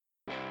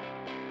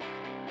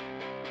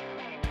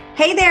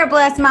Hey there,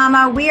 Blessed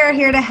Mama. We are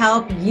here to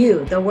help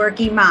you, the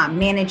working mom,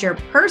 manage your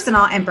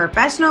personal and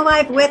professional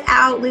life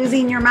without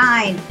losing your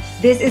mind.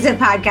 This is a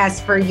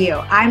podcast for you.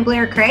 I'm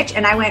Blair Critch,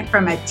 and I went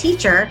from a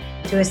teacher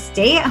to a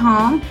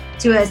stay-at-home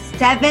to a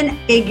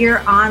 7-figure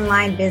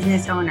online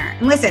business owner.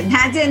 And listen,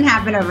 that didn't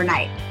happen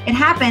overnight. It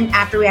happened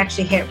after we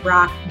actually hit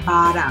rock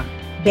bottom.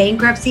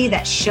 Bankruptcy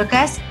that shook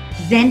us.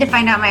 Then to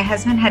find out my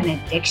husband had an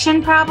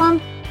addiction problem,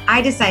 I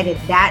decided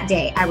that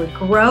day I would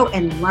grow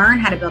and learn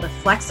how to build a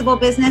flexible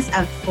business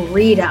of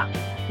freedom.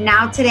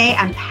 Now today,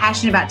 I'm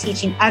passionate about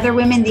teaching other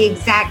women the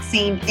exact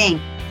same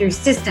thing through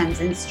systems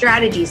and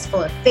strategies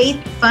full of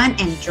faith, fun,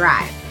 and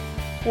drive.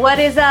 What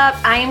is up?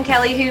 I am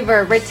Kelly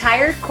Hoover,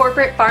 retired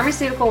corporate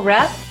pharmaceutical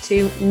rep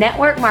to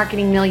network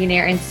marketing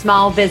millionaire and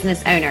small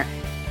business owner.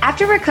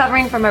 After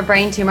recovering from a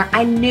brain tumor,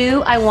 I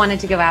knew I wanted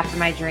to go after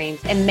my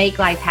dreams and make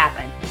life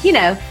happen.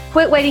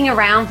 Quit waiting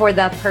around for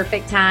the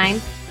perfect time.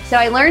 So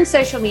I learned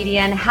social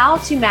media and how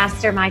to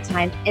master my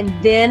time,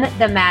 and then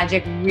the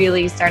magic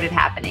really started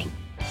happening.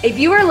 If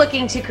you are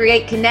looking to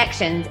create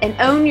connections and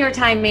own your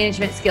time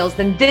management skills,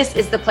 then this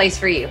is the place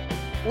for you.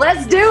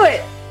 Let's do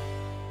it.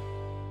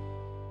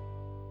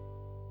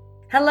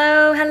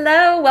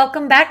 Hello.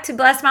 Welcome back to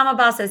Blessed Mama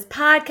Bosses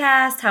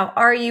podcast. How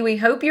are you? We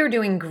hope you're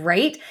doing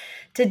great.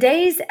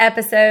 Today's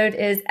episode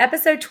is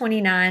episode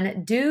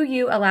 29. Do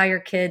you allow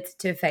your kids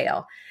to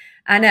fail?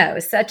 I know,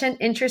 such an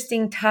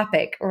interesting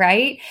topic,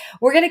 right?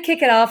 We're going to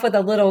kick it off with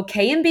a little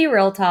K&B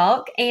Real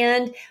Talk.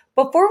 And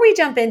before we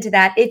jump into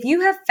that, if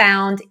you have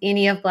found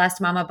any of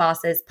Blessed Mama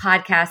Boss's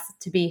podcasts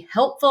to be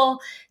helpful,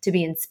 to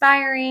be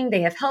inspiring,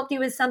 they have helped you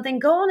with something,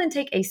 go on and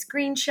take a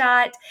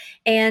screenshot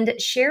and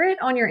share it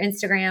on your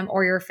Instagram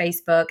or your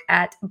Facebook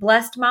at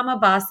Blessed Mama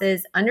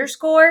Bosses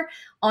 _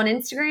 on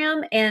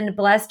Instagram and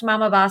Blessed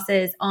Mama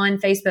Bosses on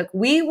Facebook.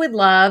 We would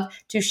love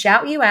to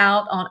shout you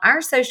out on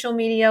our social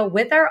media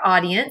with our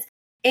audience.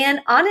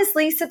 And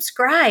honestly,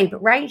 subscribe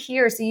right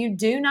here so you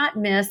do not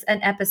miss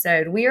an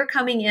episode. We are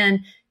coming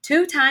in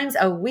 2 times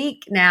a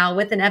week now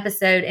with an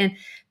episode. And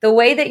the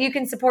way that you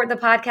can support the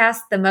podcast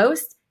the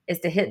most is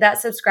to hit that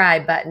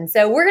subscribe button.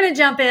 So we're going to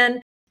jump in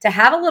to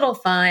have a little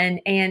fun.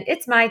 And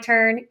it's my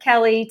turn,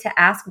 Kelly, to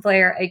ask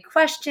Blair a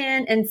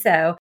question. And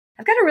so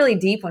I've got a really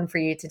deep one for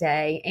you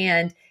today.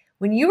 And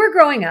when you were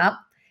growing up,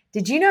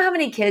 did you know how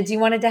many kids you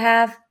wanted to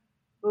have?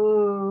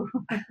 Ooh.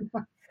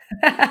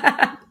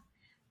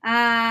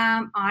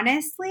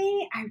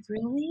 Honestly, I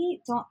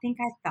really don't think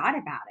I thought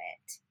about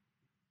it.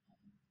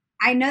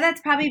 I know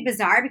that's probably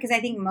bizarre because I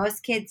think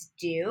most kids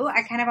do.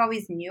 I kind of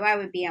always knew I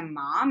would be a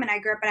mom, and I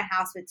grew up in a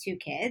house with 2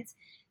 kids.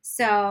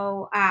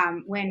 So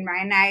when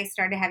Ryan and I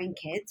started having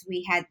kids,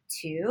 we had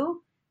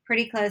 2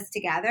 pretty close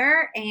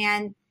together.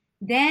 And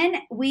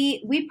then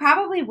we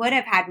probably would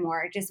have had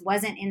more. It just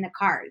wasn't in the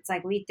cards.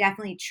 Like, we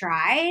definitely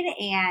tried,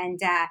 and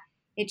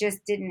it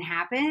just didn't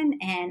happen.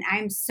 And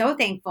I'm so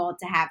thankful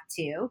to have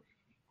 2.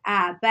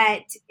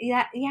 But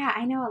yeah,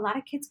 I know a lot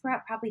of kids grow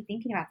up probably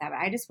thinking about that, but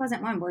I just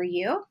wasn't one. Were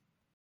you?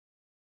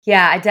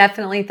 Yeah, I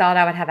definitely thought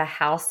I would have a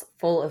house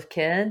full of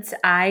kids.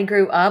 I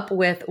grew up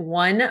with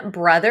one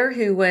brother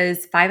who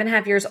was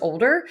 5.5 years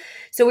older.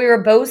 So we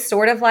were both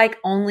sort of like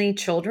only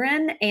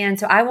children. And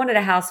so I wanted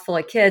a house full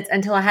of kids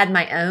until I had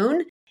my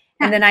own.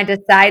 And then I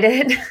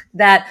decided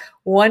that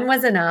 1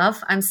 was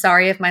enough. I'm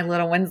sorry if my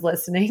little one's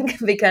listening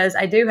because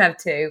I do have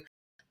 2.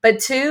 But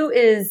 2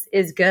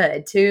 is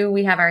good. 2,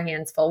 we have our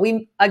hands full.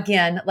 We,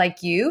 again,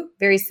 like you,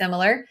 very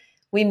similar.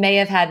 We may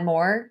have had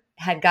more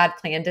had God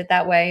planned it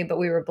that way, but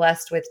we were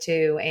blessed with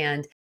 2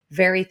 and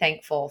very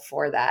thankful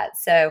for that.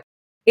 So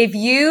if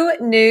you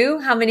knew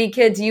how many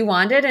kids you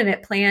wanted and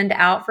it planned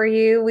out for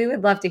you, we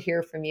would love to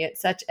hear from you.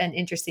 It's such an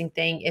interesting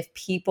thing if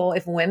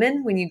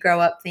women, when you grow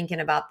up thinking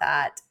about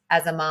that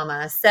as a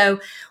mama. So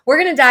we're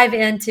going to dive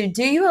into,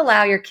 do you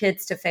allow your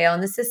kids to fail?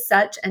 And this is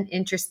such an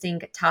interesting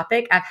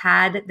topic. I've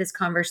had this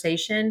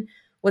conversation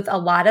with a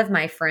lot of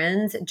my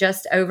friends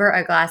just over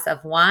a glass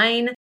of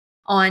wine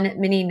on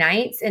many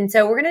nights. And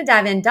so we're going to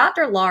dive in.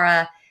 Dr.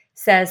 Laura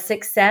says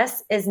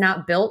success is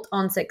not built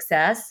on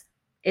success.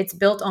 It's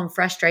built on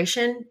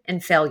frustration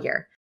and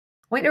failure.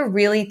 I want you to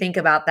really think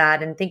about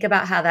that and think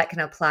about how that can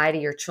apply to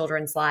your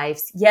children's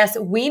lives. Yes,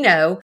 we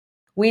know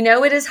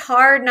it is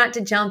hard not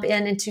to jump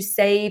in and to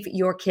save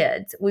your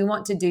kids. We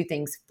want to do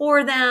things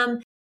for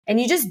them. And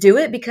you just do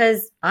it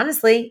because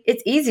honestly,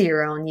 it's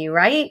easier on you,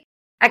 right?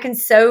 I can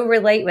so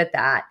relate with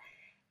that.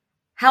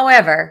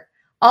 However,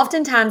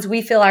 oftentimes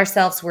we feel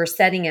ourselves we're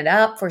setting it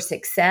up for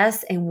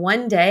success, and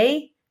one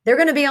day they're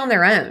going to be on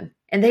their own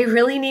and they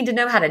really need to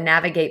know how to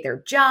navigate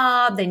their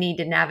job. They need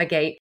to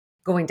navigate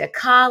going to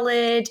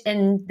college,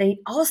 and they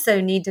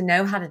also need to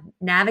know how to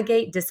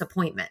navigate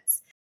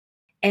disappointments.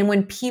 And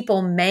when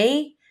people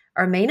may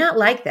or may not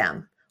like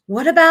them,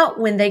 what about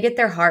when they get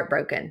their heart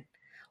broken?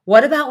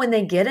 What about when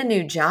they get a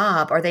new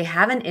job or they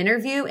have an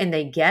interview and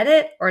they get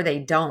it or they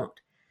don't?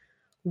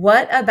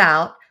 What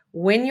about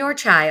when your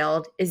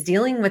child is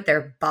dealing with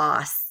their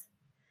boss?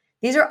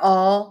 These are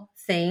all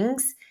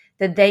things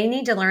that they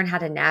need to learn how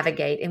to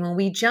navigate. And when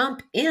we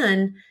jump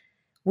in,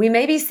 we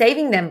may be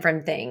saving them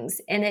from things,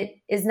 and it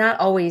is not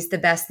always the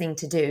best thing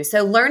to do.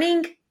 So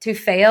learning to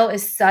fail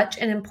is such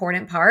an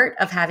important part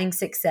of having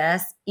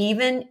success,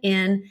 even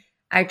in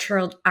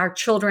our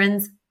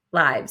children's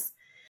lives.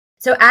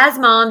 So as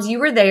moms, you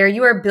were there,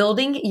 you are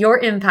building your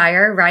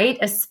empire, right?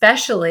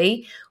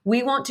 Especially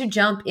we want to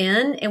jump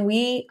in and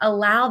we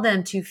allow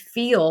them to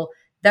feel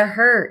the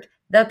hurt,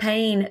 the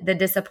pain, the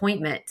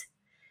disappointment.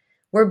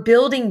 We're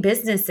building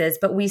businesses,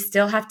 but we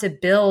still have to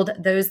build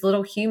those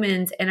little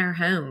humans in our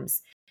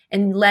homes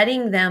and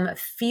letting them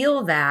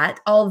feel that,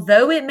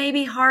 although it may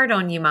be hard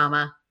on you,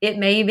 mama, it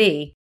may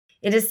be.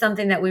 It is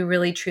something that we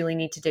really, truly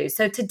need to do.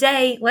 So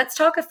today, let's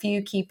talk a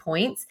few key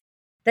points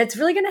that's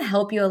really going to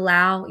help you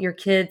allow your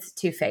kids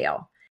to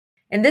fail.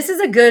 And this is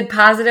a good,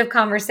 positive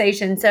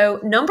conversation. So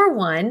number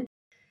one,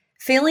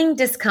 feeling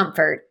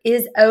discomfort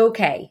is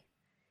okay.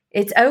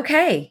 It's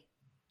okay.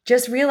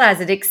 Just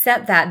realize it,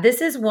 accept that.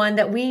 This is one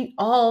that we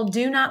all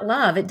do not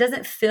love. It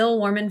doesn't feel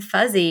warm and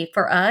fuzzy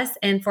for us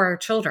and for our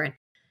children.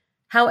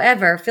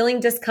 However,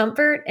 feeling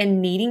discomfort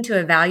and needing to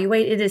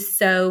evaluate it is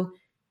so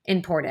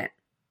important.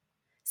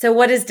 So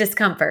what is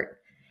discomfort?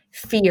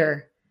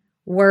 Fear,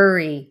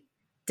 worry,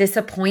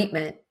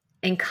 disappointment,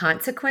 and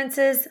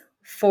consequences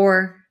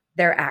for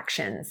their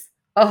actions.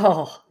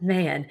 Oh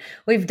man,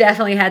 we've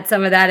definitely had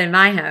some of that in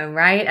my home,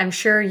 right? I'm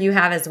sure you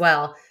have as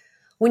well.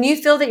 When you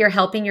feel that you're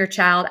helping your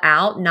child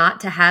out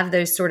not to have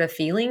those sort of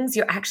feelings,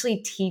 you're actually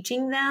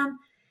teaching them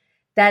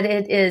that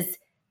it is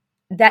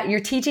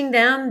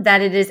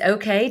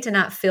okay to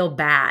not feel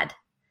bad.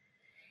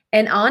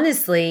 And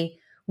honestly,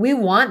 we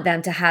want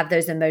them to have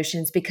those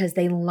emotions because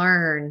they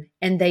learn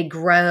and they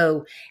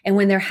grow. And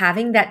when they're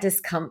having that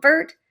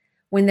discomfort,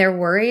 when they're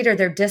worried or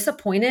they're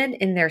disappointed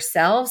in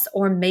themselves,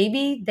 or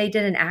maybe they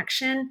did an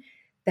action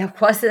that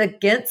was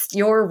against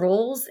your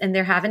rules and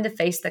they're having to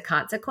face the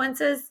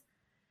consequences,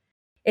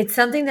 it's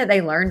something that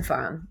they learn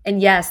from.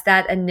 And yes,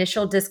 that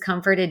initial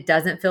discomfort, it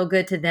doesn't feel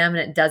good to them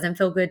and it doesn't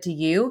feel good to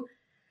you.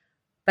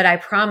 But I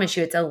promise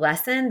you, it's a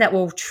lesson that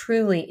will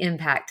truly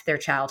impact their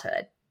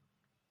childhood.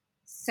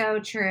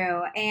 So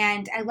true.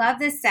 And I love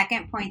this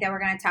second point that we're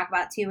going to talk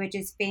about too, which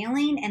is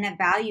failing and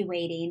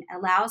evaluating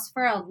allows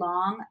for a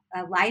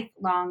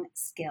lifelong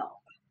skill.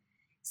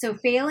 So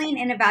failing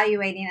and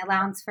evaluating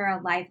allows for a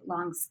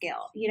lifelong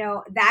skill.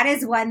 That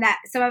is one that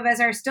some of us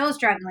are still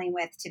struggling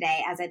with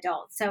today as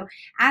adults. So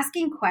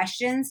asking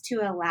questions to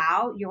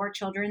allow your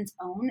children's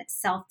own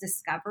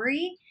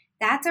self-discovery,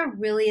 that's a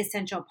really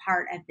essential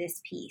part of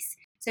this piece.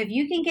 So if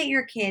you can get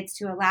your kids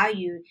to allow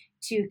you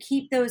to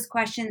keep those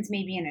questions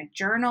maybe in a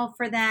journal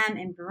for them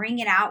and bring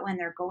it out when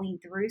they're going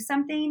through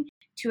something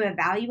to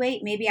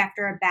evaluate, maybe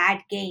after a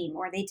bad game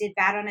or they did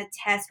bad on a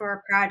test or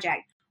a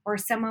project, or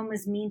someone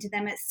was mean to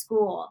them at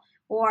school,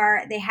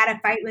 or they had a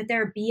fight with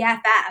their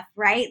BFF,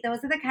 right?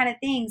 Those are the kind of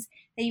things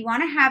that you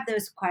want to have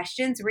those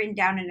questions written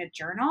down in a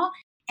journal.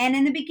 And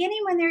in the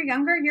beginning, when they're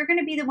younger, you're going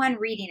to be the one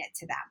reading it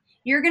to them.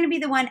 You're going to be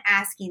the one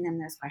asking them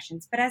those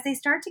questions. But as they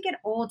start to get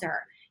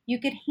older, you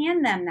could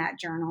hand them that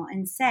journal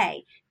and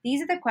say,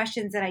 these are the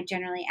questions that I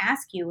generally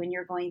ask you when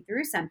you're going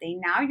through something.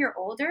 Now you're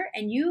older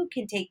and you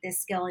can take this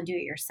skill and do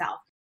it yourself.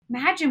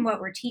 Imagine what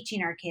we're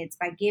teaching our kids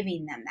by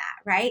giving them that,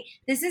 right?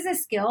 This is a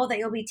skill that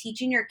you'll be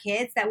teaching your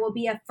kids that will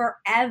be a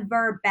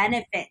forever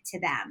benefit to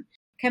them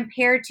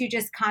compared to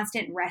just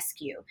constant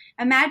rescue.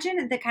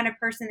 Imagine the kind of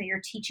person that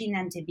you're teaching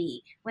them to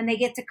be when they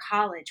get to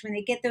college, when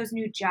they get those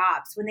new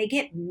jobs, when they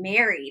get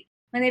married,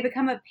 when they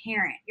become a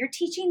parent. You're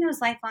teaching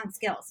those lifelong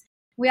skills.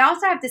 We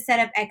also have to set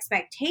up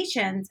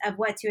expectations of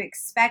what to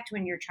expect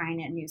when you're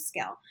trying a new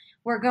skill.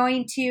 We're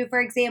going to, for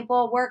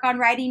example, work on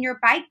riding your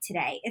bike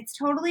today. It's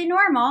totally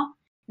normal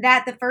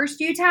that the first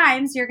few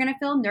times you're going to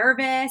feel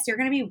nervous, you're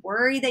going to be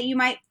worried that you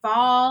might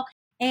fall.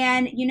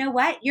 And you know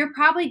what? You're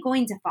probably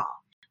going to fall,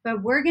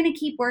 but we're going to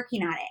keep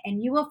working on it.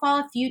 And you will fall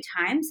a few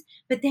times,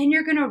 but then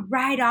you're going to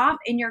ride off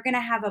and you're going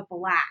to have a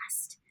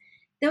blast.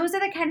 Those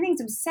are the kind of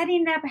things I'm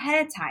setting it up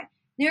ahead of time.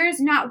 There is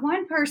not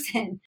one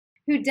person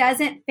who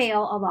doesn't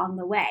fail along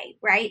the way,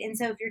 right? And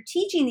so if you're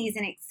teaching these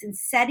and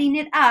setting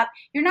it up,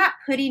 you're not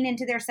putting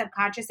into their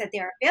subconscious that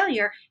they're a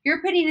failure.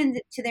 You're putting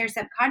into their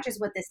subconscious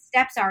what the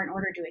steps are in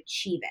order to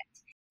achieve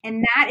it.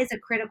 And that is a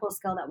critical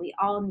skill that we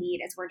all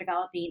need as we're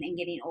developing and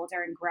getting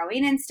older and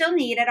growing and still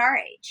need at our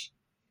age.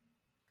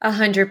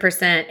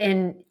 100%.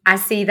 And I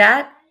see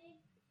that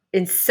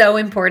it's so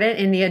important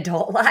in the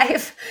adult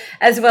life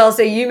as well.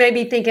 So you may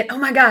be thinking, oh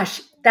my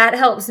gosh, that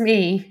helps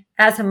me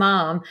as a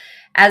mom,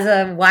 as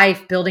a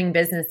wife building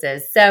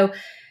businesses. So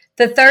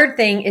the third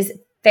thing is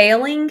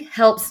failing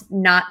helps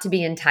not to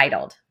be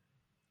entitled.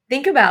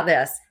 Think about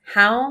this.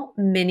 How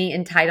many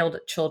entitled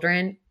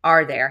children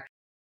are there?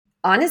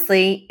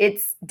 Honestly,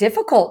 it's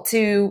difficult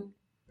to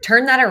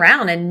turn that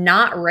around and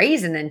not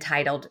raise an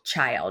entitled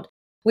child.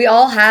 We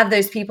all have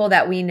those people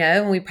that we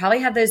know, and we probably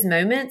have those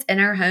moments in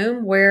our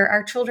home where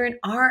our children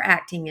are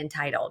acting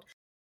entitled.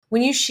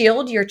 When you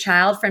shield your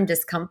child from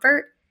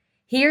discomfort,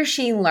 he or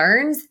she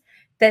learns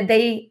that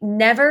they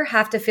never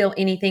have to feel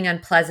anything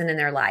unpleasant in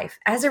their life.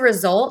 As a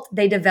result,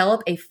 they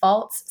develop a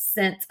false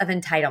sense of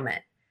entitlement.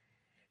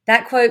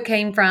 That quote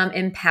came from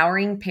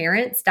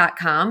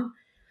empoweringparents.com.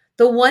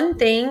 The one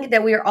thing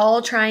that we are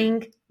all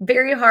trying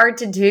very hard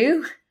to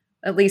do,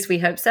 at least we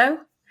hope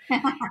so,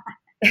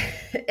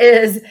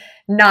 is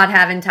not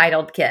have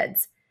entitled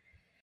kids.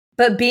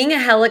 But being a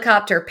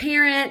helicopter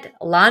parent,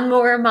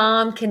 lawnmower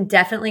mom can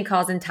definitely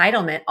cause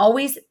entitlement.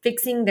 Always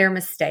fixing their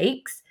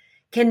mistakes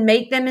can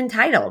make them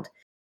entitled.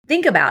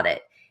 Think about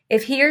it.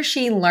 If he or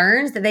she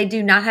learns that they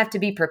do not have to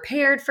be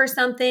prepared for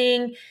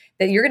something,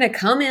 that you're going to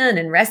come in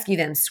and rescue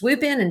them,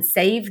 swoop in and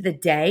save the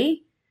day,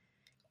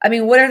 I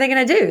mean, what are they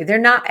going to do? They're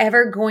not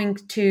ever going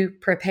to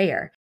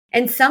prepare.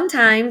 And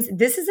sometimes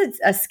this is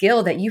a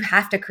skill that you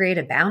have to create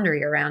a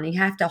boundary around. You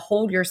have to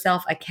hold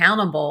yourself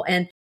accountable.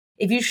 And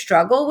if you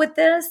struggle with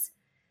this,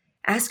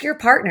 ask your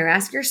partner,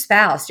 ask your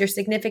spouse, your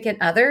significant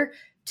other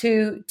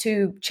to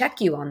check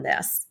you on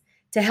this,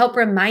 to help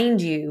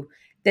remind you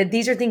that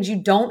these are things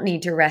you don't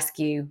need to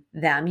rescue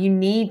them. You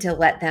need to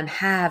let them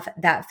have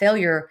that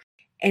failure.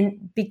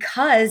 And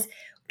because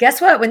guess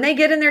what? When they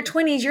get in their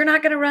 20s, you're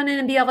not going to run in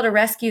and be able to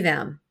rescue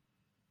them.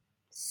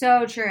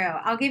 So true.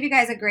 I'll give you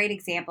guys a great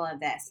example of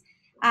this.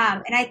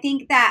 And I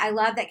think that I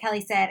love that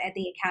Kelly said at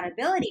the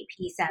accountability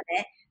piece of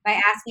it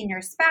by asking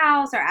your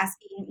spouse or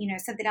asking,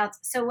 something else.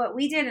 So what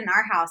we did in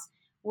our house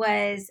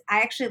was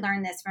I actually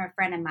learned this from a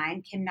friend of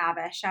mine, Kim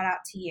Nava. Shout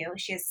out to you.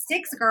 She has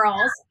 6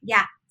 girls.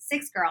 Yeah,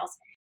 6 girls.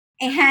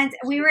 And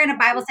we were in a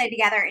Bible study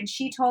together, and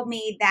she told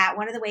me that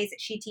one of the ways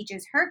that she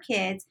teaches her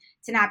kids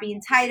to not be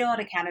entitled,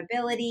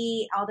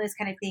 accountability, all those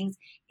kind of things,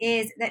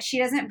 is that she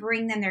doesn't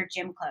bring them their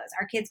gym clothes.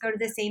 Our kids go to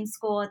the same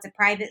school. It's a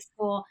private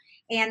school,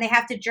 and they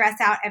have to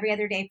dress out every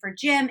other day for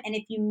gym. And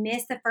if you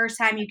miss the first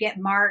time, you get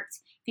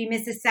marked. If you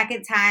miss the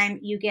second time,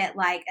 you get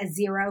like a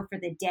 0 for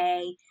the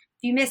day.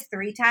 If you miss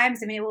 3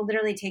 times, it will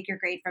literally take your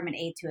grade from an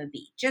A to a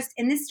B.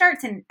 And this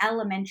starts in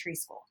elementary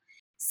school.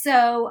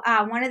 So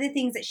one of the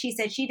things that she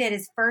said she did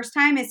is first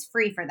time is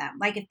free for them.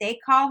 Like if they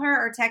call her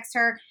or text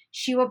her,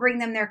 she will bring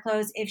them their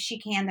clothes if she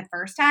can the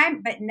first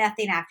time, but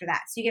nothing after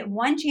that. So you get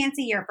one chance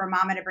a year for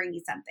mama to bring you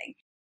something.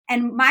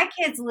 And my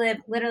kids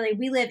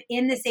we live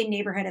in the same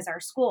neighborhood as our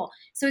school.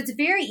 So it's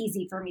very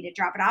easy for me to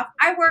drop it off.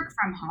 I work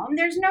from home.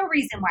 There's no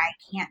reason why I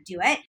can't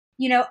do it.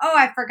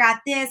 I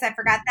forgot this, I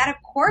forgot that.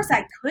 Of course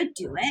I could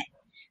do it.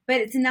 But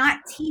it's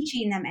not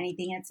teaching them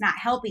anything. It's not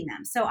helping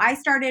them. So I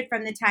started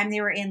from the time they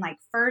were in like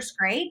first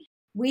grade.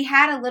 We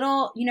had a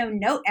little,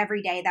 note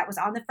every day that was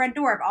on the front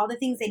door of all the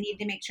things they needed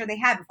to make sure they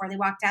had before they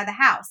walked out of the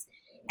house.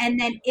 And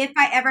then if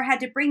I ever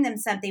had to bring them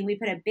something, we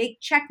put a big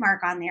check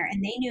mark on there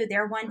and they knew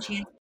their one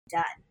chance was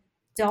done.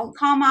 Don't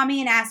call mommy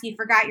and ask you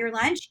forgot your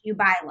lunch. You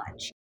buy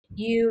lunch.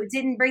 You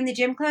didn't bring the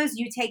gym clothes,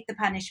 you take the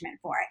punishment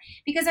for it.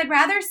 Because I'd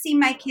rather see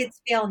my kids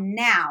fail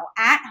now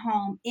at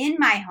home, in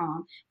my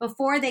home,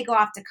 before they go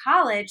off to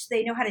college, so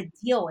they know how to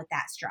deal with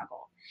that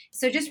struggle.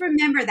 So just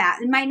remember that.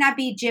 It might not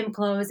be gym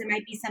clothes, it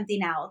might be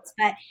something else,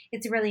 but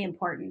it's really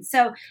important.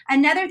 So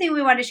another thing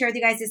we want to share with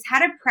you guys is how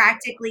to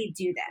practically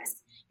do this.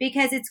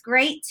 Because it's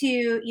great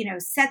to,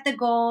 set the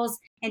goals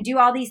and do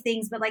all these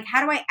things, but like,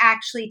 how do I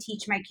actually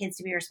teach my kids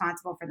to be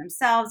responsible for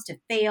themselves, to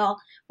fail?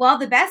 Well,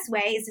 the best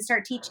way is to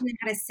start teaching them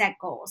how to set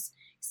goals.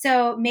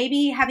 So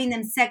maybe having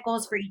them set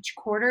goals for each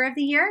quarter of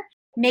the year,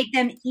 make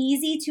them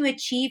easy to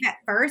achieve at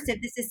first.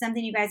 If this is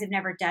something you guys have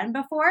never done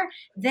before,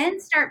 then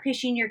start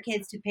pushing your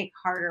kids to pick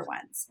harder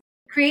ones.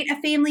 Create a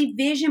family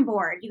vision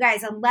board. You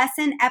guys,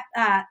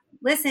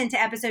 listen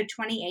to episode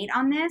 28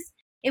 on this.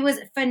 It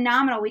was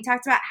phenomenal. We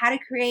talked about how to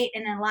create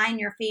and align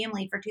your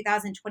family for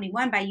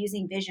 2021 by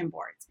using vision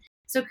boards.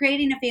 So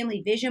creating a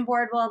family vision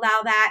board will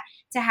allow that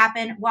to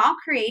happen while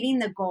creating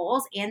the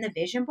goals and the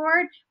vision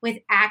board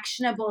with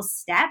actionable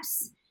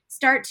steps.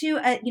 Start to,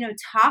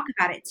 talk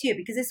about it too,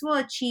 because this will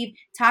achieve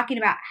talking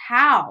about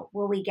how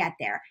will we get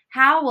there?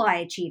 How will I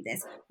achieve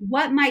this?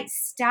 What might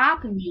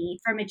stop me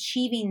from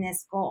achieving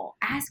this goal?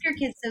 Ask your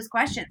kids those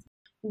questions.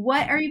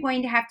 What are you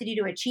going to have to do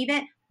to achieve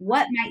it?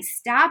 What might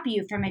stop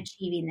you from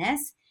achieving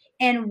this?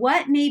 And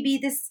what may be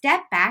the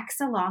step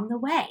backs along the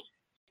way?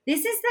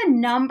 This is the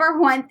number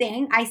one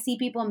thing I see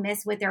people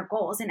miss with their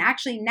goals. And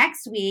actually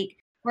next week,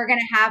 we're going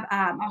to have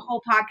a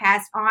whole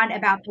podcast on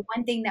about the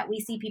one thing that we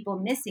see people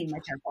missing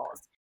with their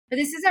goals. But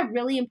this is a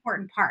really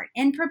important part.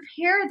 And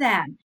prepare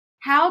them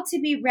how to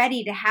be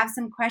ready to have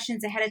some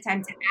questions ahead of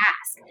time to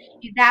ask.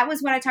 That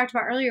was what I talked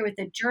about earlier with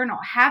the journal.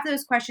 Have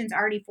those questions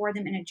already for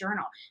them in a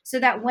journal so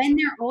that when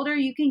they're older,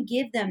 you can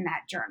give them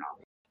that journal.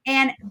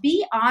 And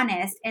be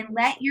honest and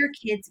let your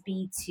kids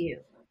be too.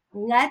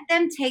 Let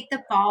them take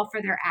the fall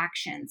for their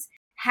actions.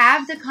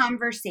 Have the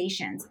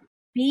conversations.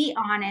 Be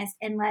honest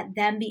and let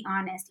them be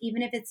honest,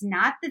 even if it's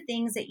not the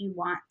things that you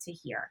want to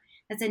hear.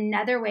 That's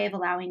another way of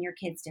allowing your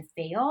kids to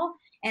fail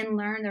and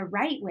learn the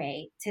right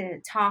way to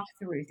talk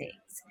through things.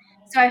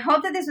 So I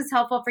hope that this was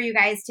helpful for you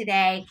guys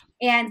today.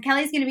 And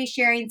Kelly's going to be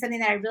sharing something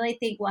that I really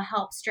think will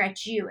help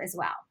stretch you as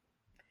well.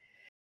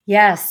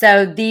 Yeah,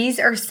 so these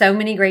are so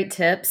many great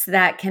tips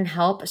that can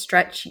help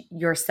stretch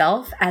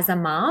yourself as a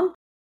mom.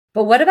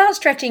 But what about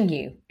stretching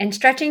you and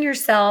stretching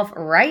yourself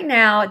right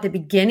now at the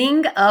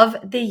beginning of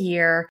the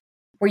year?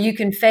 where you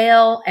can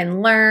fail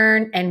and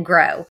learn and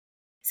grow.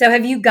 So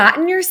have you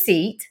gotten your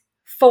seat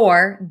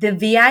for the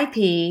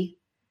VIP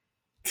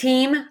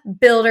Team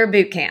Builder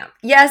Bootcamp?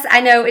 Yes, I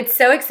know it's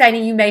so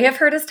exciting. You may have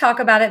heard us talk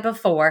about it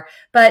before,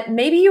 but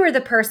maybe you are the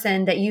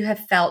person that you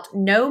have felt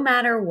no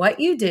matter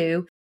what you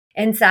do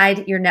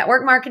inside your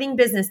network marketing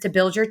business to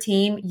build your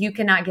team, you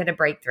cannot get a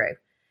breakthrough.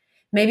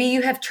 Maybe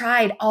you have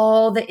tried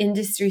all the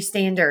industry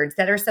standards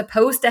that are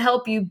supposed to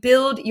help you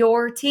build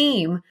your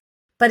team,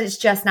 but it's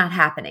just not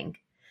happening.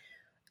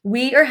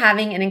 We are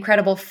having an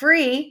incredible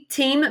free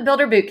Team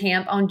Builder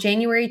Bootcamp on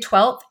January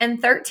 12th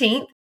and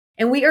 13th.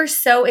 And we are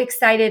so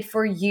excited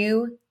for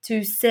you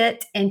to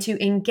sit and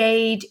to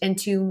engage and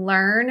to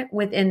learn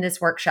within this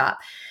workshop.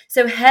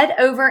 So head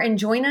over and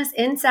join us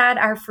inside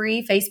our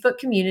free Facebook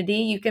community.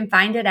 You can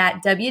find it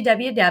at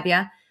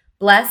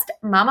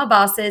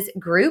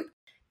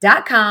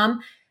www.blessedmamabossesgroup.com.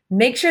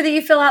 Make sure that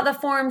you fill out the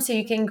form so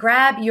you can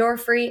grab your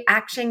free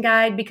action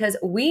guide, because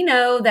we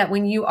know that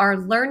when you are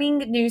learning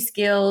new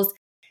skills,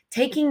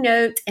 taking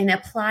notes and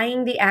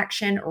applying the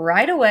action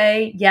right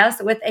away,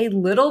 yes, with a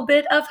little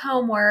bit of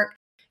homework,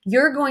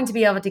 you're going to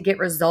be able to get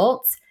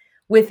results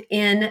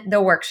within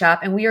the workshop.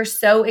 And we are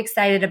so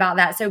excited about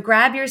that. So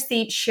grab your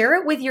seat, share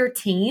it with your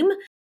team,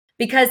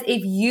 because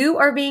if you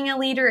are being a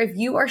leader, if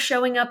you are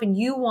showing up and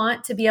you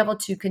want to be able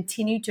to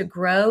continue to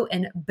grow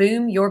and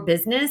boom your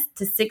business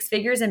to 6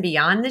 figures and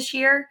beyond this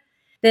year,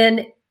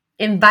 then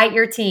invite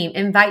your team,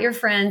 invite your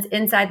friends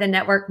inside the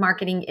network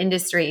marketing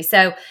industry.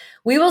 So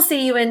we will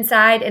see you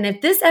inside. And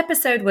if this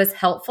episode was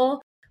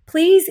helpful,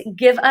 please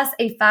give us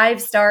a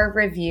 5-star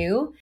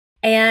review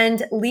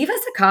and leave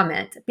us a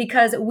comment,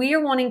 because we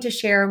are wanting to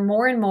share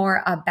more and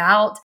more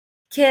about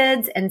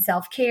kids and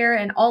self-care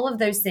and all of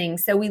those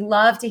things. So we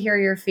love to hear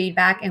your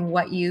feedback and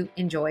what you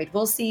enjoyed.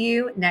 We'll see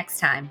you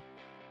next time.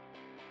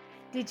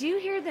 Did you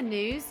hear the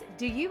news?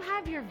 Do you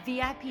have your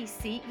VIP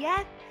seat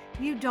yet?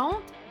 You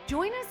don't?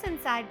 Join us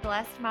inside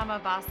Blessed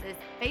Mama Bosses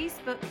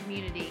Facebook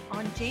community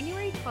on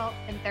January 12th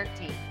and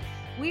 13th.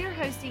 We are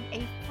hosting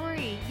a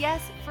free,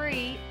 yes,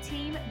 free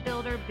Team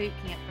Builder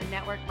Bootcamp for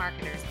network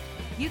marketers.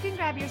 You can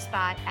grab your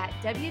spot at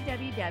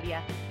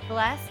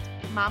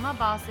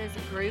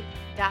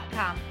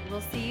www.blessedmamabossesgroup.com.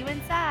 We'll see you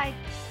inside.